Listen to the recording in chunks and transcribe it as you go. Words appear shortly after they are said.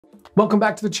Welcome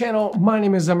back to the channel. My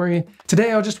name is Emory.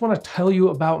 Today, I just want to tell you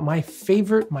about my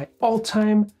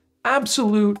all-time,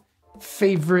 absolute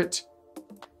favorite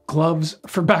gloves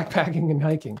for backpacking and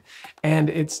hiking. And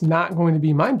it's not going to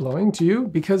be mind-blowing to you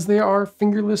because they are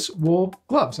fingerless wool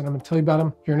gloves. And I'm going to tell you about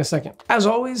them here in a second. As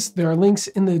always, there are links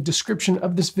in the description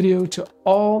of this video to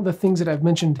all the things that I've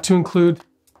mentioned, to include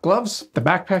gloves, the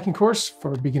backpacking course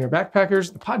for beginner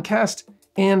backpackers, the podcast,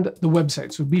 and the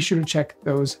website. So be sure to check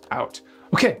those out.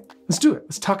 Okay, let's do it.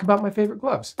 Let's talk about my favorite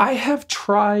gloves. I have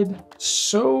tried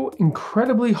so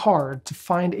incredibly hard to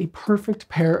find a perfect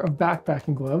pair of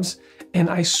backpacking gloves, and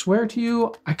I swear to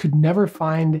you, I could never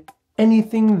find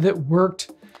anything that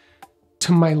worked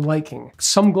to my liking.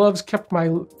 Some gloves kept my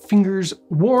fingers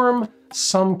warm,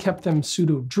 some kept them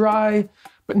pseudo dry,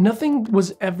 but nothing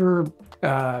was ever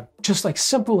just like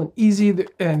simple and easy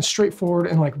and straightforward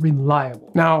and like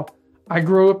reliable. Now, I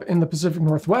grew up in the Pacific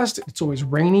Northwest. It's always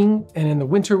raining, and in the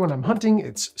winter when I'm hunting,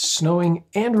 it's snowing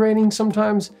and raining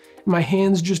sometimes. My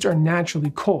hands just are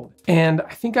naturally cold. And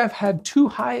I think I've had too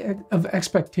high of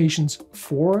expectations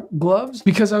for gloves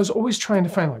because I was always trying to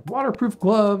find like waterproof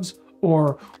gloves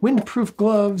or windproof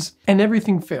gloves, and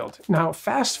everything failed. Now,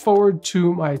 fast forward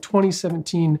to my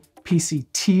 2017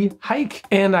 PCT hike,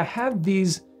 and I had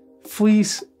these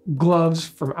fleece gloves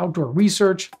from Outdoor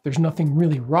Research. There's nothing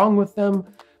really wrong with them.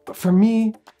 But for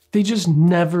me, they just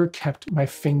never kept my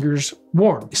fingers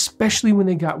warm, especially when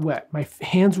they got wet. My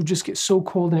hands would just get so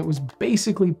cold and it was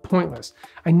basically pointless.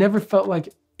 I never felt like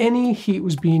any heat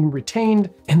was being retained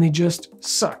and they just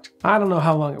sucked. I don't know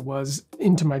how long it was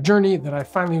into my journey that I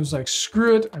finally was like,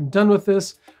 screw it, I'm done with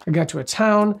this. I got to a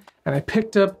town and I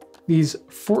picked up these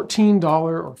 $14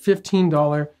 or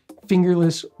 $15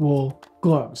 fingerless wool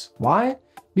gloves. Why?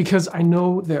 Because I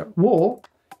know that wool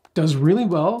does really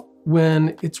well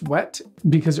when it's wet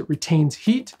because it retains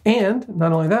heat, and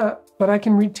not only that, but I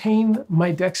can retain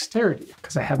my dexterity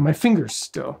because I have my fingers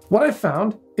still. What I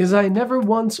found is I never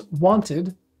once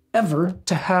wanted ever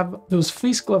to have those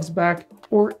fleece gloves back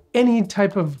or any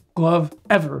type of glove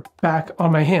ever back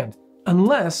on my hand,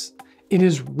 unless it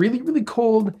is really, really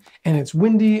cold and it's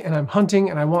windy and I'm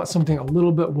hunting and I want something a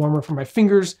little bit warmer for my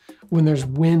fingers when there's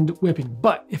wind whipping.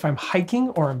 But if I'm hiking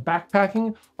or I'm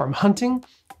backpacking or I'm hunting,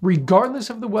 regardless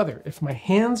of the weather, if my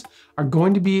hands are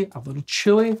going to be a little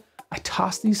chilly, I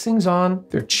toss these things on.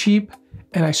 They're cheap,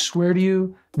 and I swear to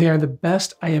you, they are the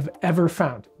best I have ever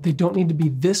found. They don't need to be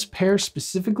this pair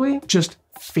specifically, just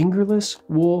fingerless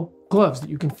wool gloves that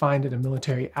you can find at a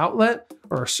military outlet,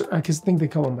 or I think they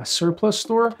call them a surplus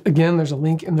store. Again, there's a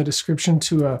link in the description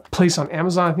to a place on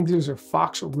Amazon. I think these are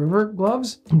Fox River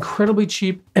gloves. Incredibly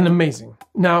cheap and amazing.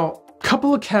 Now,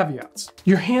 couple of caveats.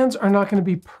 Your hands are not going to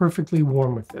be perfectly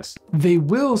warm with this. They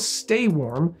will stay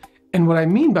warm. And what I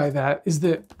mean by that is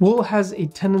that wool has a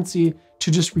tendency to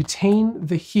just retain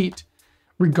the heat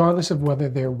regardless of whether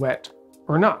they're wet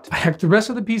or not. I hiked the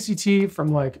rest of the PCT from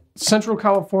like Central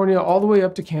California all the way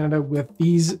up to Canada with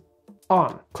these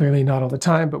on. Clearly not all the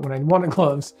time, but when I wanted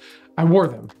gloves, I wore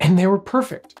them and they were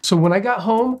perfect. So when I got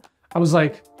home, I was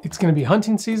like, it's going to be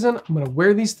hunting season. I'm going to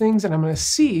wear these things and I'm going to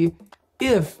see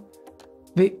if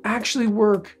they actually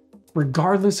work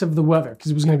regardless of the weather, because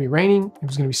it was going to be raining, it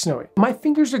was going to be snowy. My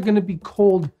fingers are going to be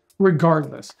cold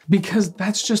regardless, because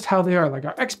that's just how they are. Like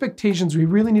our expectations, we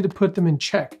really need to put them in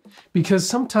check, because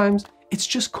sometimes it's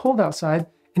just cold outside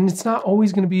and it's not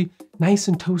always going to be nice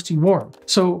and toasty warm.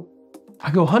 So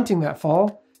I go hunting that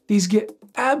fall, these get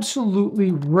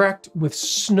absolutely wrecked with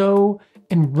snow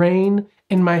and rain,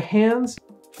 and my hands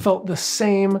felt the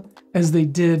same as they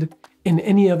did in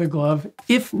any other glove,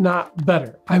 if not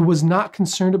better. I was not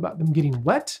concerned about them getting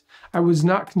wet. I was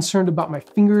not concerned about my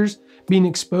fingers being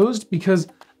exposed because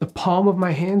the palm of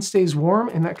my hand stays warm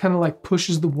and that kind of like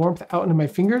pushes the warmth out into my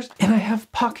fingers. And I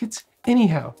have pockets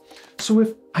anyhow. So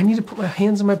if I need to put my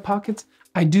hands in my pockets,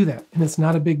 I do that and it's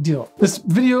not a big deal. This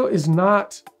video is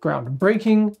not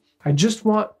groundbreaking. I just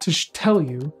want to tell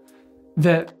you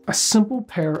that a simple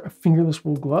pair of fingerless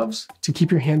wool gloves to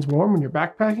keep your hands warm when you're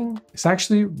backpacking is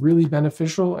actually really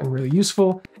beneficial and really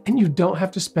useful, and you don't have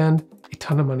to spend a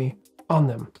ton of money on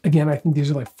them. Again, I think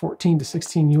these are like 14 to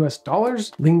 16 US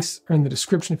dollars. Links are in the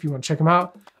description if you want to check them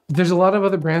out. There's a lot of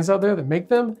other brands out there that make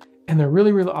them, and they're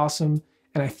really, really awesome.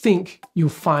 And I think you'll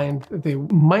find that they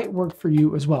might work for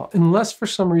you as well. Unless for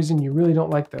some reason you really don't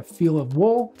like the feel of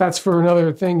wool. That's for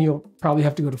another thing. You'll probably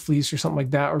have to go to fleece or something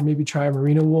like that, or maybe try a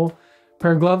merino wool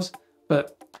pair of gloves.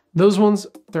 But those ones,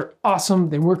 they're awesome.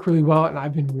 They work really well, and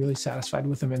I've been really satisfied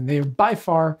with them. And they're by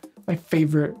far my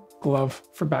favorite glove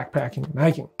for backpacking and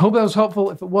hiking. I hope that was helpful.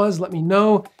 If it was, let me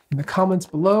know in the comments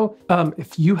below.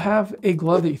 If you have a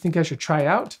glove that you think I should try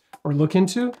out or look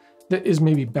into, that is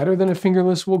maybe better than a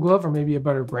fingerless wool glove, or maybe a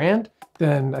better brand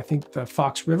than I think the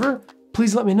Fox River,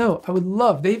 please let me know. I would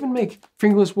love, they even make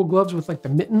fingerless wool gloves with like the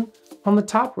mitten on the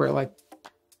top where it like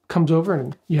comes over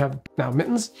and you have now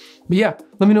mittens. But yeah,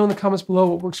 let me know in the comments below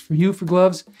what works for you for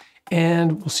gloves,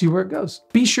 and we'll see where it goes.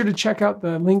 Be sure to check out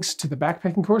the links to the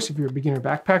backpacking course if you're a beginner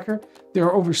backpacker. There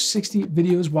are over 60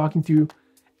 videos walking through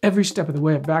every step of the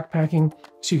way of backpacking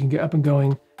so you can get up and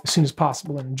going as soon as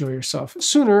possible and enjoy yourself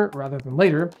sooner rather than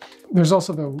later. There's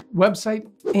also the website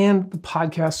and the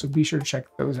podcast, so be sure to check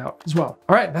those out as well.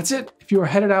 All right, that's it. If you are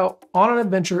headed out on an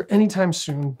adventure anytime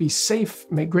soon, be safe,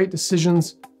 make great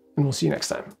decisions, and we'll see you next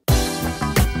time.